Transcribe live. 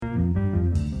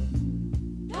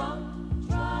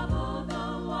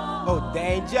Oh,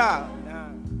 danger. I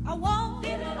won't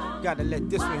give it up. Gotta let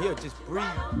this one here just breathe.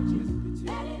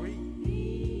 Just breathe.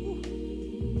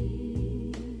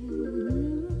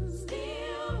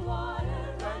 Still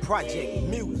water. Project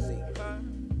Music.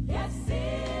 Yes,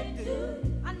 it do.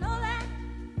 I know that.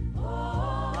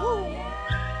 Oh,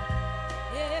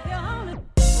 yeah. If you're on it.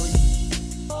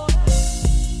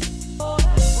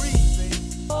 Breathe, baby.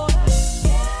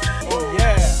 Oh,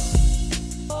 yeah.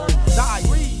 There's Zion.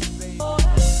 Baby.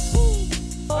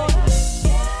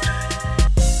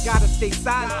 Gotta stay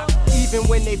silent, even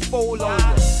when they fall on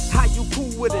you. How you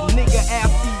cool with a nigga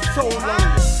after he told on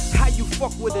you? How you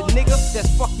fuck with a nigga that's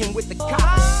fucking with the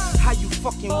cops? How you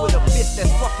fucking with a bitch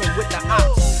that's fucking with the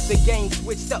ops? The game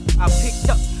switched up, I picked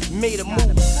up, made a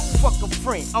move. Fuck a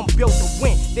friend, I'm built to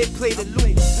win. They play the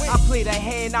lose. I played a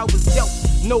hand I was dealt,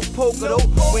 no poker though.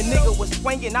 When nigga was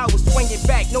swinging, I was swinging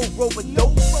back, no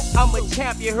rope-a-dope. I'm a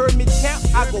champ, you heard me champ?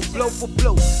 I go blow for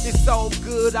blow. It's all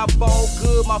good, I ball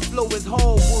good, my flow is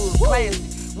hardwood, classic.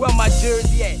 Where my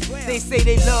jersey at? They say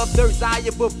they love Dirt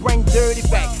Zion, but bring dirty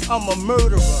back. I'm a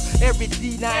murderer. Every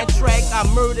D9 track, I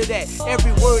murder that.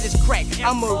 Every word is crack.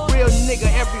 I'm a real nigga,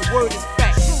 every word is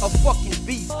fact. A fucking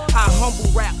beast, I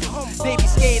humble rappers. They be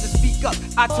scared to speak up.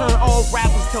 I turn all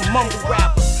rappers to mumble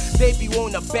rappers. They be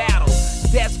on the battle,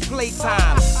 that's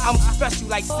playtime. I'm special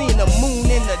like seeing the moon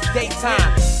in the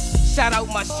daytime. Shout out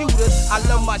my shooters, I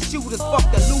love my shooters, fuck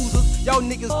the losers. Y'all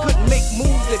niggas couldn't make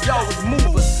moves if y'all was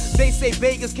movers. They say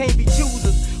beggars can't be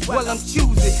choosers, well I'm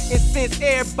choosing. And since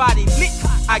everybody lit,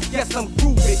 I guess I'm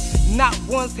grooving. Not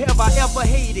once have I ever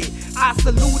hated. I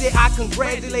saluted, I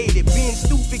congratulated. Being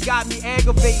stupid got me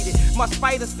aggravated. My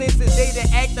spider senses, they done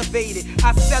activated.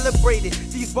 I celebrated,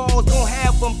 these balls gon'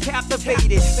 have them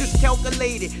captivated. Just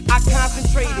calculated, I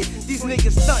concentrated. These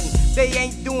niggas stuntin', they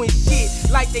ain't doing shit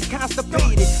like they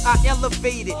constipated. I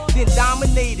elevated, then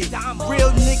dominated.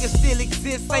 Real niggas still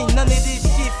exist, ain't none of this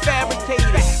shit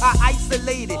fabricated. I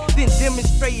isolated, then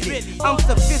demonstrated. I'm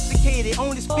sophisticated,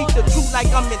 only speak the truth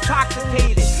like I'm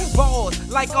intoxicated. Balls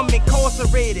like I'm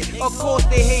incarcerated. Of course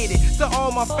they hate it. To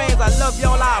all my fans, I love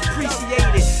y'all, I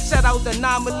appreciate it. Shout out to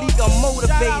non-Malik, I'm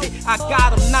motivated. I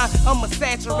got 'em now, I'm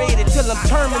saturated till I'm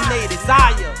terminated.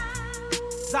 Zion.